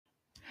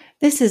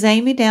This is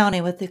Amy Downey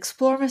with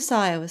Explore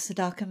Messiah with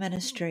Sadaka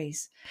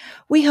Ministries.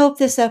 We hope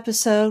this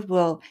episode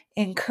will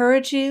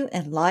encourage you,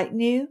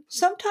 enlighten you,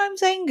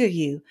 sometimes anger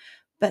you,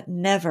 but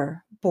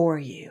never bore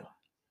you.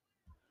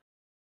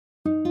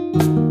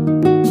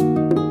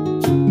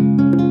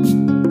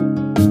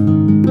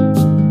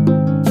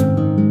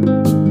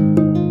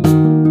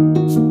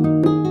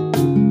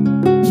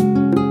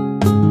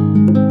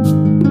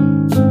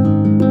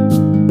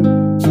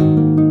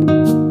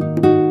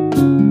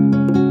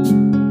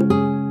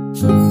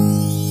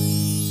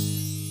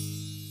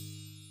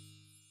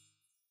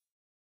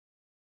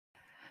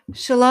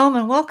 Shalom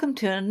and welcome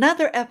to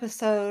another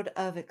episode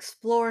of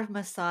Explore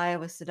Messiah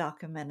with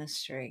Sadaka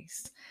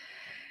Ministries.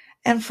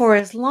 And for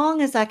as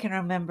long as I can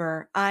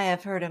remember, I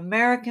have heard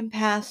American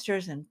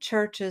pastors and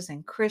churches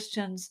and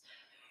Christians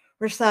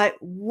recite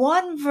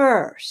one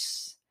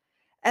verse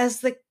as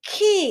the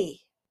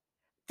key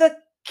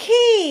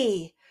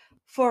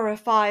for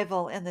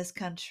revival in this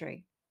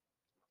country.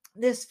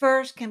 This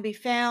verse can be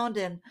found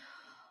in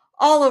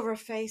all over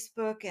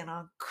Facebook and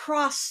on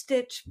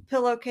cross-stitch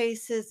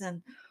pillowcases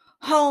and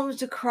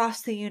homes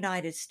across the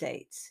United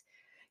States.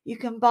 You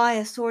can buy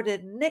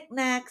assorted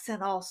knickknacks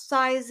in all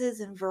sizes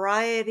and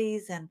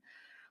varieties and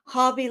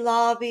Hobby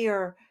Lobby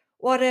or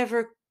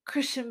whatever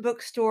Christian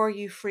bookstore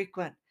you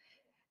frequent,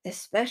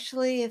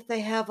 especially if they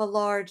have a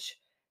large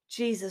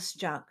Jesus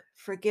junk,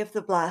 forgive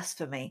the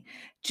blasphemy,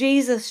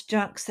 Jesus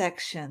junk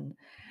section,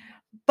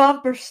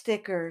 bumper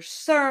stickers,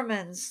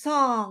 sermons,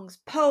 songs,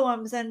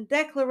 poems, and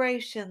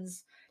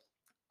declarations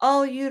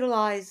all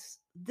utilize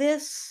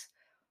this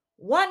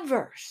one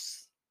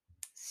verse,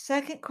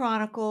 2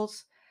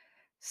 Chronicles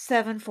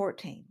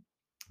 7:14,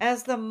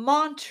 as the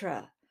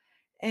mantra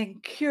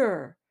and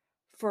cure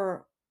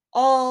for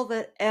all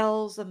that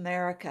ails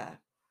America.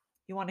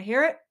 You want to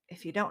hear it?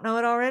 If you don't know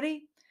it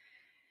already,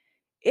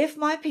 if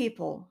my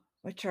people,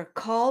 which are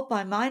called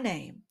by my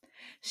name,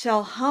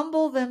 shall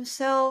humble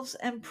themselves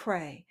and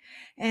pray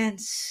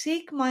and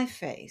seek my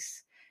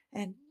face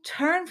and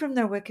turn from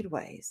their wicked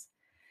ways,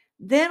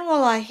 then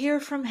will I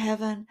hear from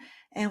heaven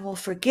and will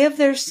forgive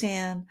their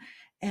sin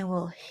and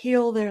will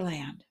heal their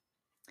land.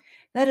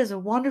 That is a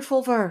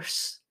wonderful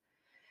verse.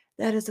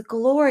 That is a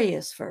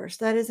glorious verse.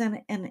 That is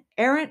an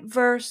inerrant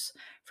verse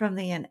from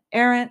the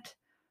inerrant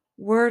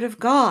Word of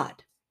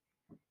God.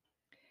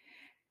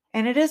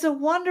 And it is a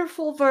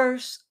wonderful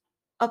verse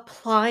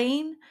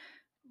applying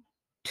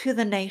to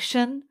the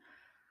nation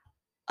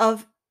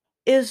of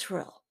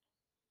Israel.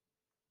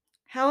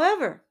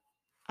 However,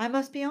 I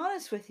must be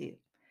honest with you,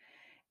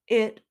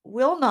 it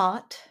will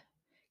not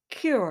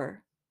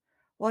cure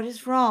what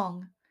is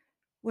wrong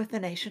with the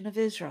nation of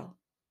Israel.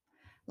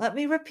 Let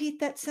me repeat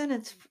that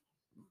sentence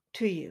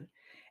to you.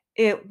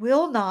 It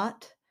will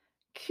not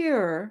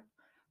cure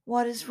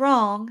what is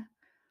wrong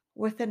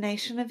with the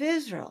nation of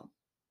Israel,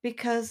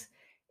 because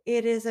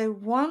it is a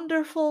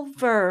wonderful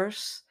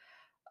verse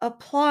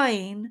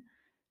applying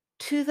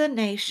to the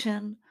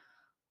nation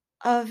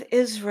of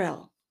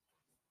Israel.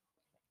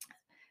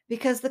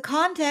 Because the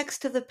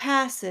context of the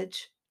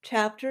passage,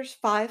 chapters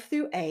 5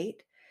 through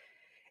 8,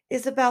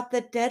 is about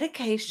the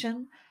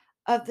dedication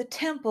of the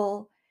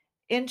temple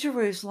in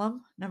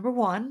Jerusalem, number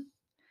one,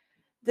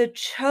 the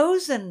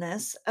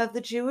chosenness of the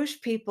Jewish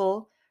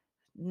people,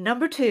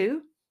 number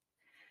two,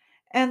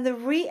 and the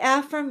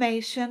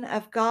reaffirmation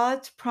of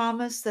God's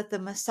promise that the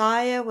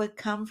Messiah would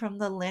come from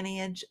the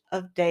lineage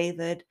of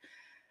David,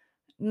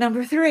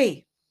 number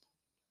three.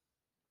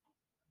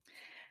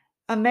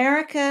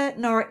 America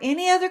nor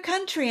any other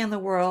country in the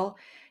world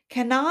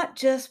cannot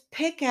just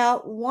pick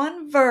out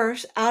one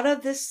verse out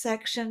of this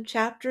section,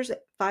 chapters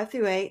 5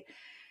 through 8,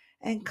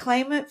 and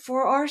claim it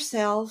for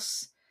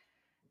ourselves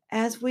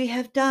as we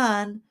have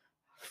done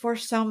for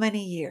so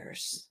many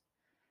years.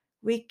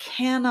 We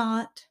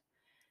cannot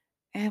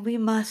and we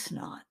must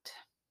not.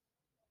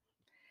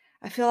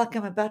 I feel like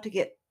I'm about to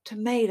get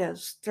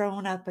tomatoes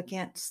thrown up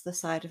against the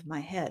side of my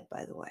head,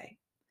 by the way.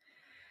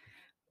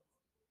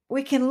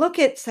 We can look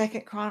at 2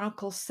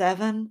 Chronicles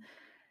 7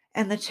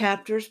 and the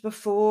chapters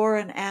before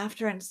and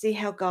after and see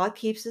how God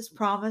keeps his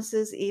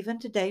promises even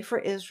today for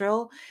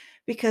Israel,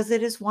 because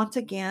it is once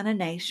again a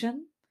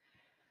nation.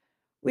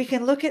 We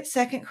can look at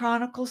 2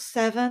 Chronicles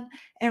 7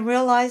 and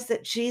realize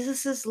that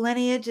Jesus'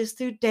 lineage is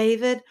through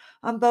David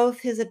on both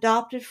his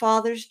adopted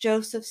father's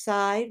Joseph's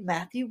side,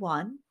 Matthew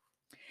 1,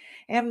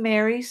 and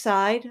Mary's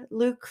side,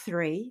 Luke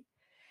 3.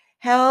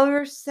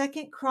 However,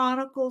 2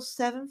 Chronicles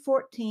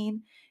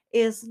 7:14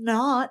 is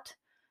not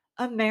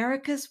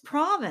America's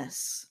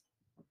promise.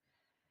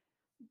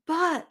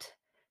 But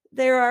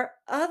there are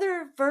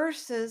other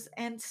verses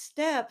and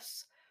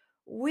steps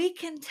we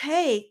can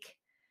take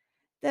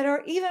that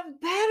are even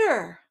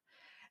better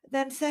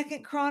than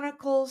 2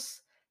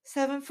 Chronicles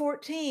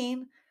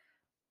 7:14,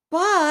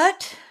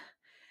 but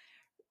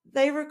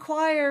they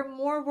require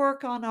more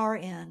work on our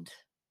end.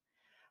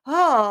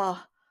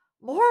 Ah,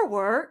 more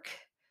work?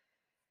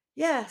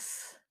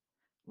 Yes,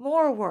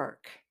 more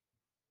work.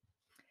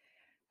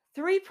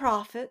 3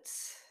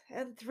 prophets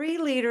and 3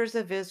 leaders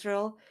of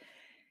Israel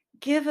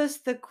give us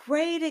the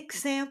great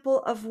example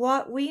of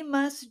what we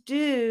must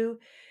do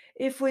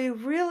if we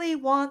really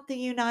want the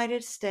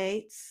United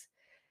States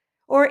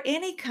or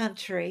any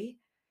country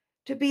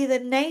to be the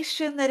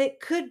nation that it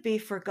could be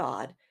for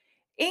God.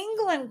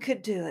 England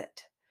could do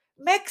it.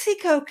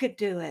 Mexico could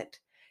do it.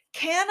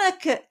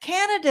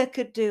 Canada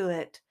could do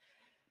it.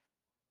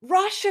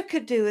 Russia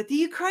could do it. The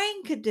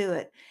Ukraine could do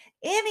it.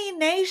 Any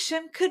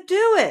nation could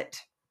do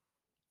it.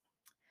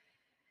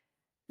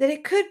 That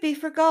it could be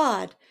for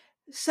God.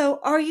 So,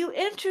 are you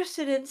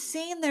interested in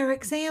seeing their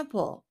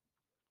example?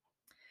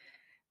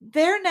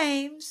 Their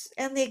names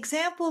and the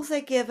examples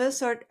they give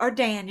us are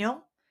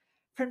Daniel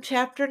from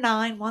chapter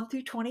 9, 1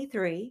 through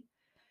 23,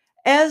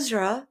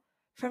 Ezra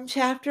from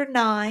chapter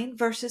 9,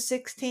 verses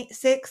 6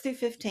 through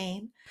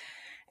 15,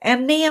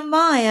 and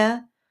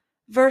Nehemiah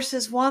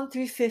verses 1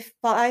 through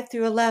 5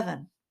 through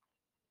 11.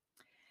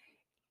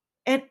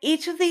 And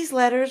each of these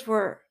leaders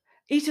were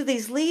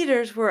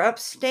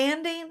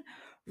upstanding,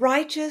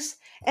 righteous,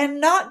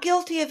 and not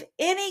guilty of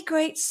any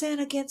great sin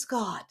against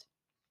God.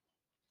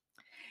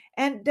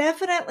 And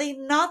definitely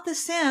not the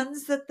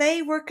sins that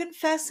they were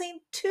confessing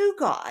to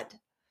God.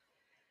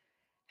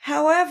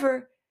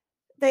 However,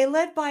 they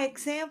led by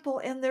example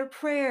in their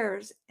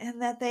prayers,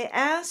 and that they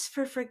asked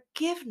for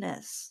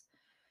forgiveness,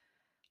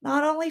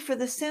 not only for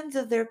the sins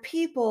of their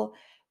people,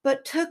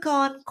 but took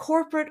on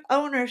corporate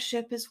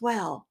ownership as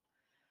well.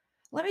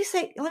 Let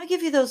me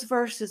give you those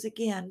verses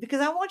again,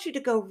 because I want you to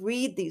go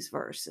read these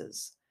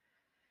verses.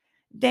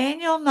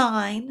 Daniel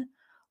 9,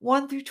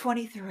 1 through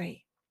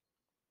 23.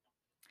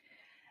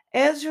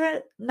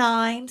 Ezra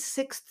 9,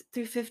 6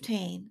 through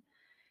 15.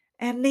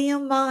 And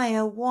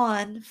Nehemiah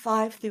 1,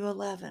 5 through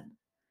 11.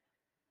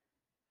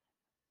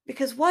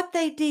 Because what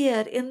they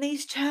did in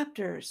these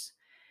chapters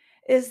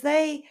is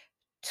they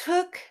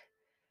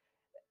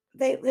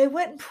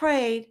went and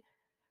prayed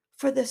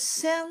for the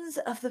sins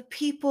of the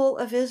people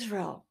of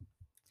Israel.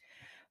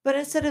 But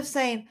instead of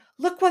saying,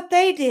 look what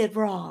they did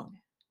wrong,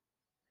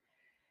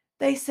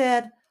 they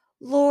said,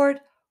 Lord,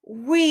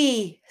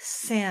 we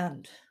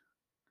sinned.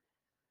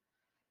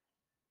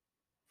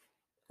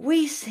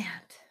 We sinned.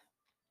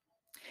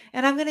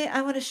 And I'm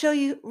going to show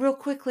you real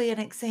quickly an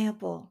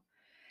example.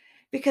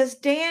 Because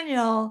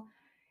Daniel,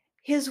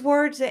 his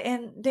words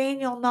in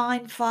Daniel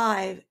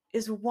 9:5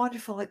 is a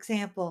wonderful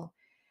example.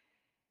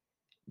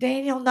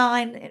 Daniel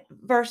 9,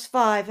 verse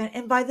 5.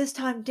 And by this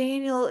time,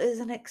 Daniel is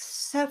an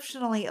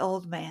exceptionally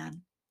old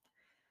man.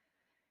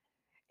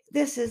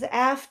 This is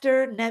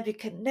after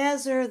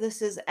Nebuchadnezzar.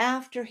 This is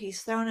after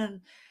he's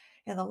thrown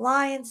in the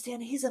lion's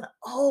den. He's an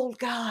old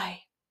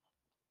guy.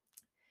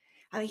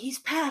 I mean, he's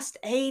past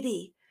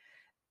 80.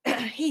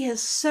 He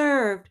has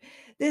served.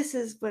 This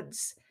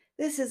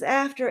is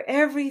after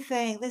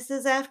everything. This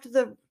is after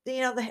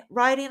the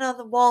writing on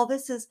the wall.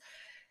 This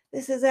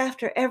is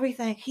after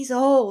everything. He's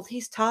old.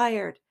 He's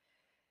tired.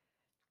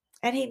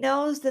 And he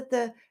knows that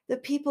the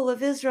people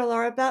of Israel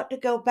are about to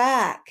go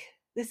back.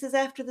 This is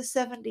after the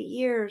 70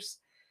 years.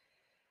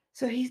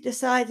 So he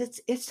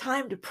decides it's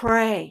time to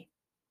pray.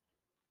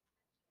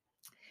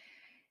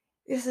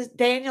 This is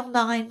Daniel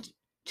 9,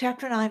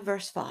 chapter 9,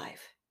 verse 5.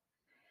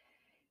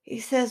 He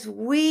says,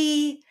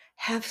 we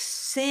have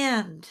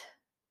sinned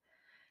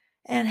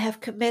and have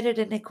committed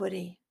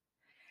iniquity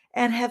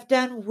and have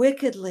done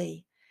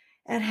wickedly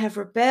and have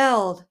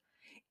rebelled,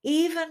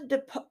 even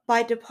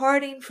by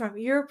departing from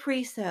your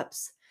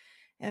precepts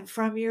and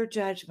from your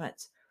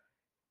judgments.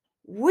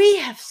 We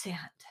have sinned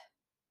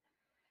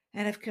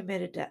and have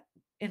committed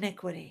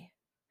iniquity.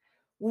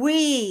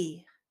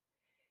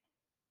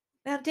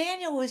 Now,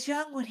 Daniel was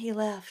young when he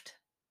left,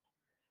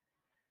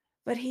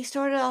 but he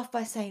started off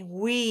by saying,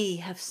 we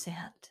have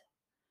sinned.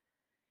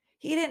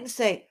 He didn't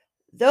say,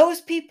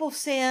 those people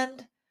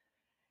sinned,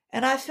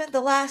 and I spent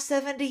the last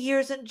 70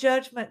 years in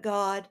judgment,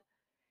 God.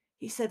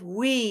 He said,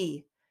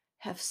 we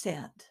have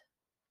sinned.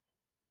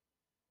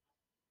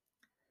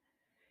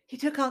 He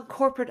took on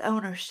corporate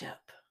ownership,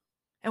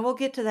 and we'll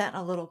get to that in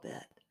a little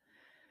bit.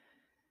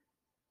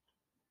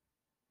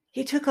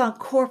 He took on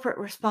corporate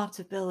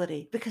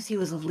responsibility because he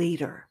was a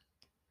leader.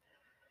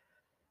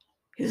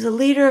 He was a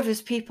leader of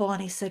his people,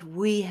 and he said,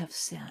 we have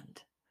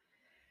sinned.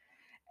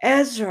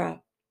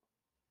 Ezra,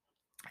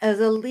 as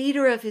a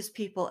leader of his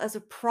people, as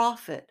a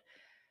prophet,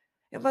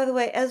 and by the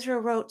way, Ezra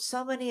wrote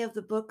so many of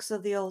the books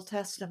of the Old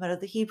Testament, of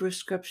the Hebrew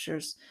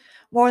scriptures,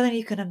 more than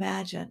you can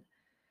imagine.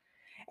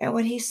 And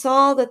when he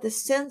saw that the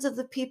sins of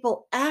the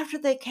people after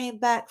they came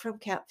back from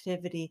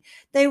captivity,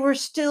 they were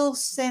still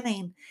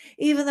sinning,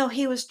 even though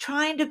he was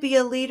trying to be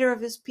a leader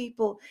of his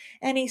people,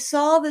 and he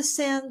saw the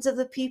sins of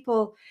the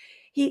people,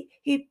 he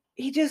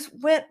just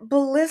went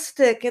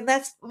ballistic, and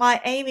that's my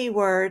Amy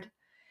word.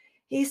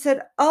 He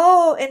said,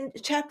 oh, in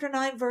chapter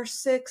 9, verse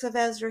 6 of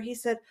Ezra, he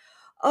said,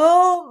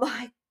 oh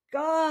my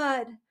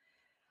God,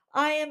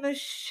 I am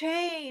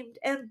ashamed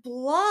and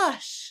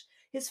blush.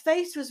 His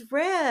face was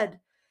red.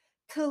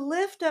 To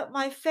lift up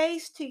my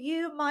face to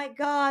you, my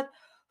God,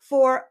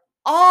 for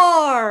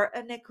our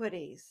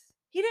iniquities.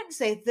 He didn't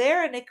say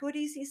their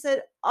iniquities. He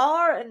said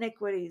our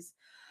iniquities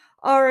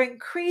are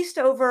increased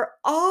over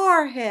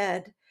our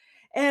head,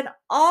 and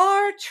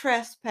our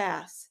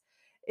trespass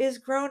is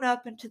grown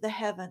up into the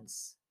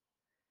heavens.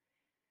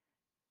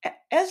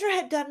 Ezra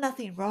had done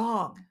nothing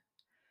wrong,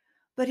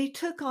 but he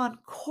took on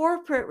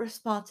corporate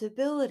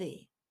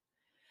responsibility,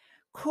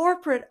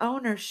 corporate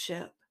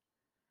ownership.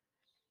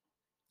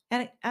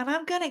 And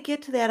I'm going to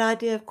get to that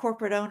idea of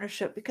corporate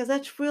ownership because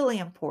that's really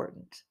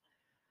important.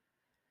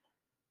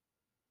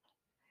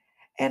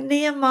 And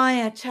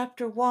Nehemiah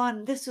chapter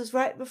 1, this was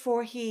right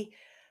before he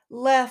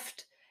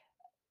left,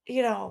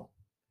 you know,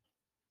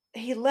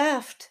 he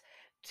left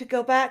to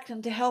go back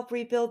and to help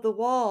rebuild the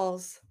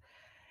walls.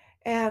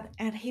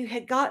 And he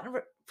had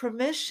gotten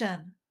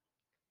permission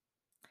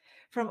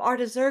from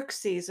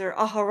Artaxerxes or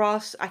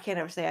Ahasuerus. I can't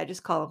ever say. I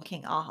just call him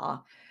King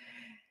Aha.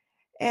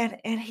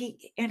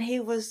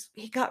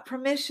 He got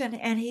permission,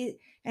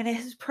 and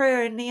his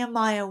prayer in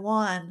Nehemiah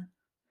 1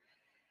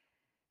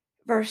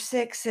 verse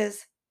 6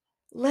 says,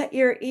 "Let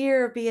your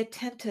ear be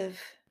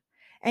attentive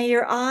and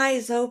your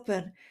eyes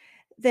open,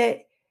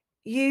 that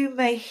you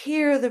may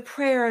hear the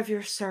prayer of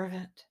your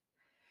servant,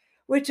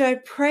 which I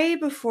pray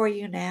before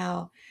you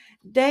now,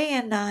 day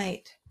and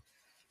night,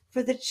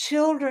 for the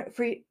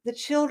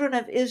children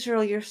of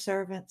Israel, your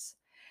servants,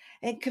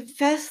 and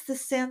confess the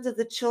sins of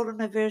the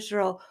children of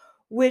Israel,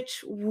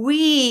 which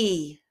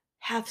we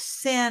have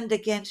sinned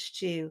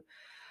against you.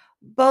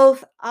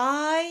 Both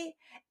I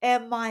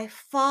and my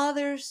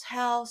father's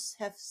house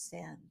have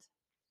sinned."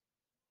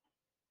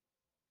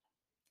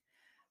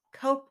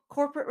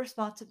 Corporate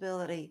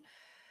responsibility,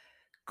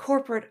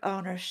 corporate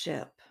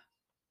ownership.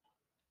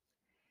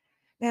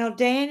 Now,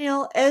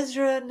 Daniel,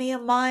 Ezra,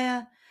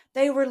 Nehemiah,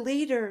 they were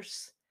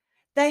leaders.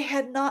 They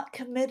had not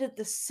committed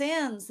the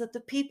sins that the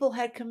people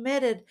had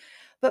committed,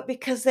 but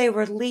because they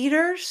were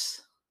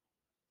leaders,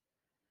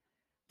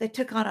 they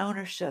took on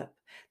ownership.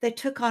 They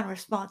took on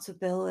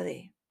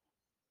responsibility.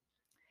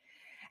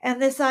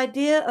 And this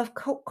idea of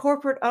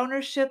corporate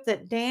ownership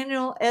that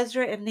Daniel,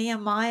 Ezra, and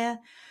Nehemiah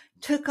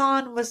took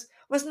on was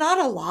not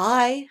a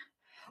lie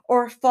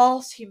or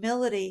false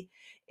humility.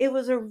 It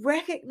was a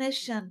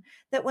recognition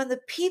that when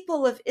the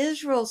people of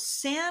Israel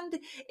sinned,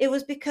 it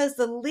was because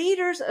the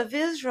leaders of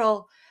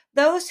Israel,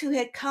 those who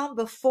had come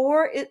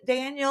before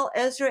Daniel,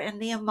 Ezra, and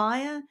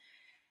Nehemiah,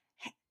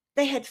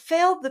 they had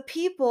failed the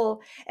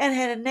people and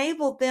had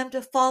enabled them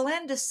to fall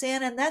into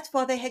sin, and that's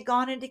why they had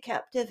gone into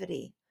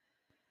captivity.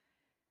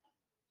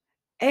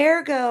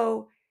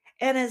 Ergo,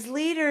 and as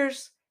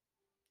leaders,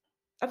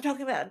 I'm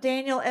talking about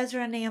Daniel,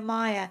 Ezra, and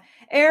Nehemiah.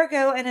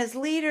 Ergo, and as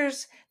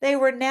leaders, they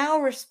were now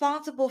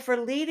responsible for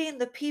leading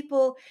the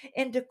people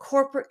into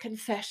corporate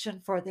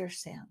confession for their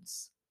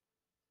sins.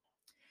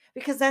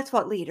 Because that's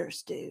what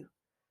leaders do.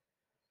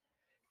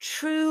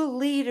 True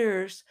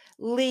leaders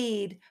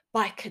lead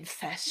by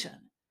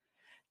confession.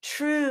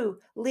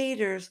 True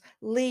leaders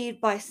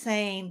lead by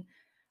saying,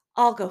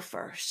 "I'll go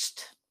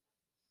first."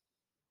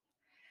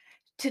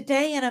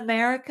 Today in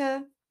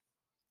America,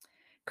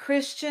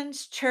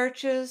 Christians,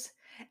 churches,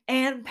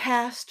 and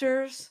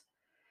pastors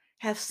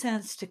have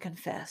sins to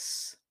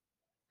confess.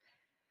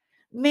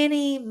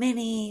 Many,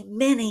 many,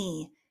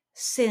 many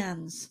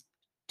sins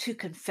to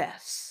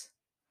confess.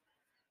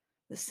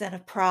 The sin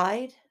of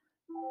pride.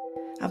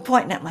 I'm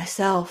pointing at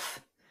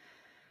myself.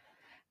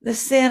 The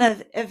sin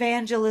of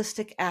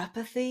evangelistic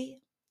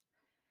apathy.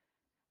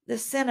 The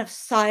sin of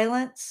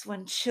silence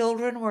when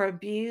children were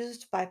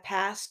abused by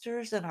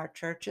pastors in our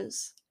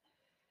churches.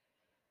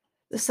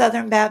 The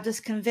Southern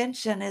Baptist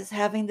Convention is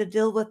having to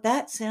deal with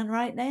that sin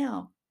right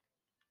now.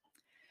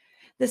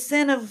 The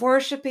sin of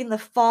worshiping the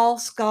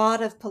false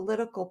god of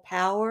political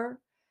power.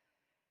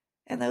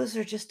 And those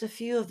are just a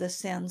few of the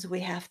sins we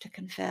have to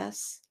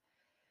confess.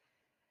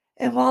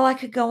 And while I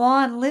could go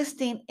on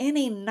listing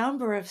any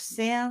number of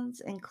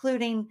sins,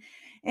 including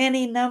a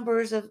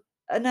number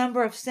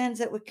of sins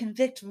that would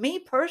convict me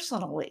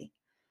personally,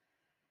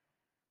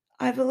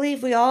 I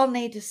believe we all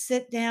need to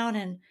sit down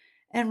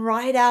and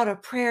write out a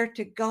prayer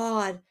to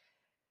God,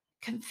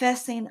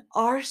 confessing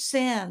our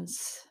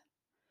sins,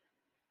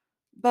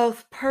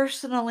 both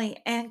personally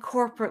and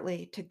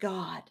corporately, to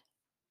God.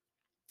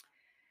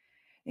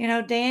 You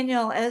know,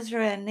 Daniel,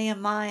 Ezra, and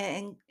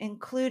Nehemiah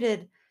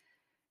included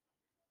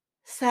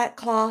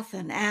sackcloth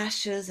and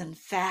ashes and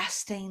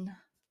fasting.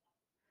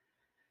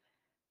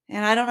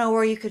 And I don't know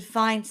where you could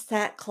find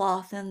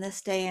sackcloth in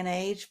this day and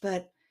age,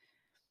 but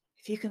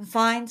if you can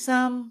find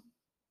some,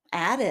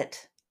 add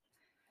it.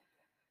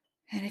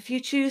 And if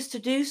you choose to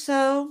do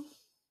so,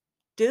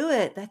 do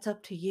it. That's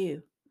up to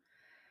you.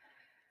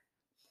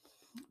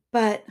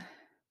 But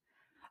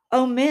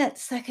omit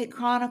 2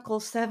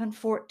 Chronicles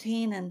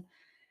 7:14 and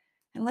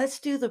let's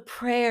do the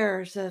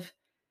prayers of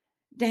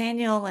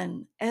Daniel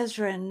and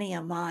Ezra and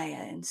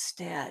Nehemiah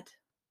instead.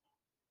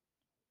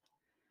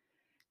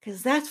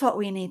 Because that's what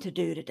we need to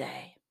do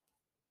today.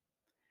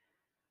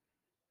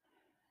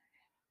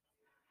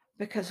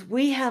 Because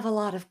we have a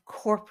lot of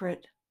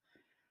corporate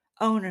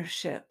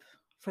ownership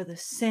for the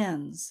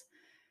sins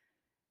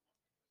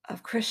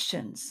of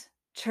Christians,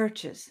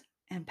 churches,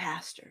 and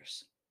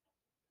pastors.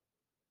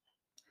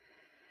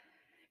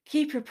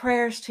 Keep your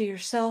prayers to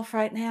yourself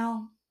right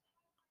now.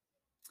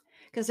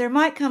 because there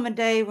might come a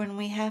day when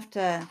we have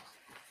to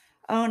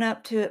own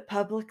up to it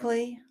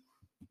publicly,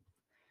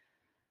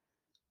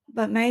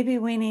 but maybe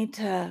we need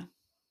to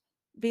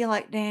be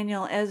like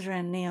Daniel, Ezra,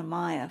 and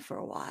Nehemiah for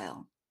a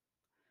while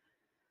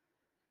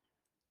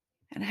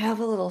and have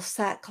a little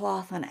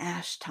sackcloth and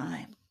ash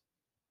time.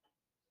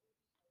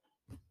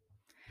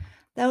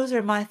 Those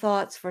are my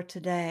thoughts for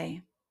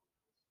today.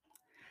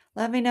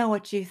 Let me know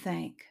what you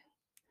think.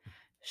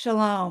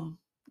 Shalom.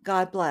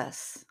 God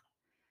bless.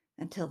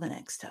 Until the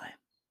next time.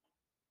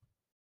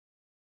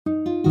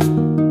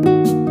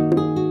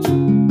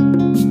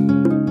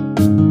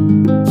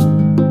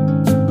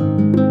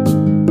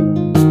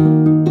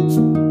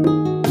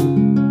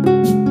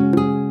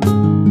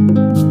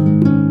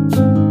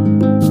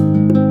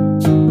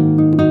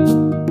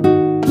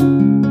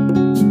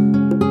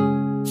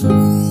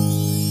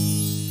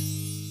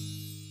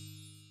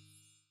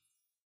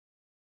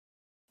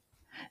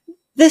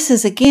 This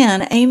is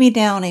again Amy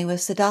Downey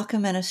with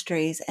Tzedakah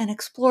Ministries and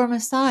Explore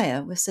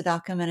Messiah with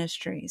Tzedakah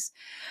Ministries.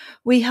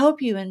 We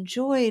hope you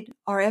enjoyed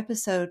our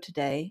episode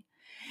today.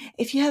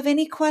 If you have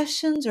any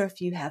questions or if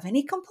you have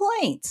any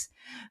complaints,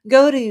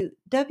 go to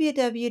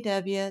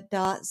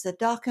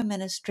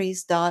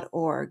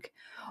www.tzedakahministries.org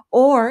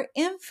or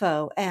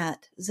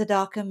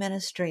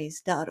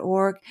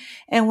info@tzedakahministries.org,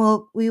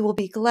 and we will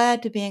be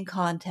glad to be in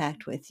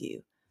contact with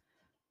you.